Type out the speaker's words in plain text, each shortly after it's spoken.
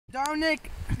Dominic.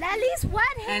 Lily's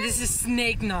what? And this is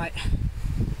Snake Night.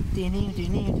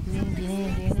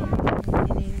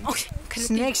 Okay.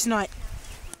 Snake's Night.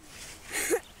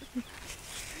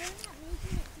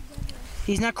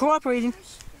 He's not cooperating.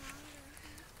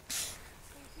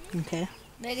 Okay.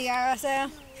 Lady Gaga say.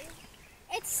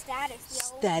 It's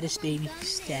status, yo. Status, baby.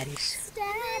 Status.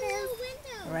 Status.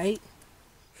 Right?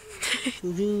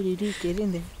 Get in there. Get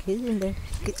in there.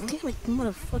 Damn it,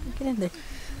 motherfucker. Get in there.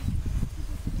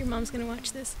 Your mom's gonna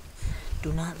watch this.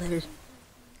 Do not let her.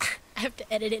 I have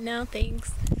to edit it now,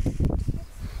 thanks.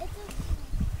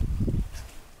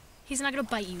 He's not gonna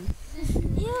bite you.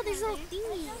 Ew, there's no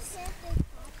thingies.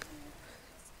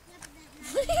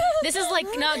 This is like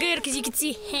not good because you can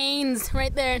see Hanes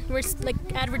right there. We're like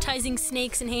advertising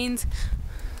snakes and Hanes.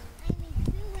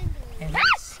 And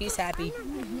he's happy.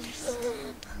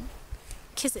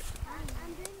 Kiss it.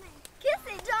 Kiss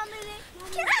it, Dominic.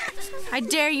 Kiss it. I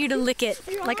dare you to lick it.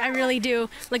 Like I really do.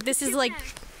 Like this is like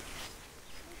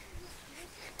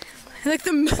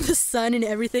the sun and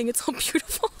everything. It's all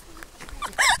beautiful.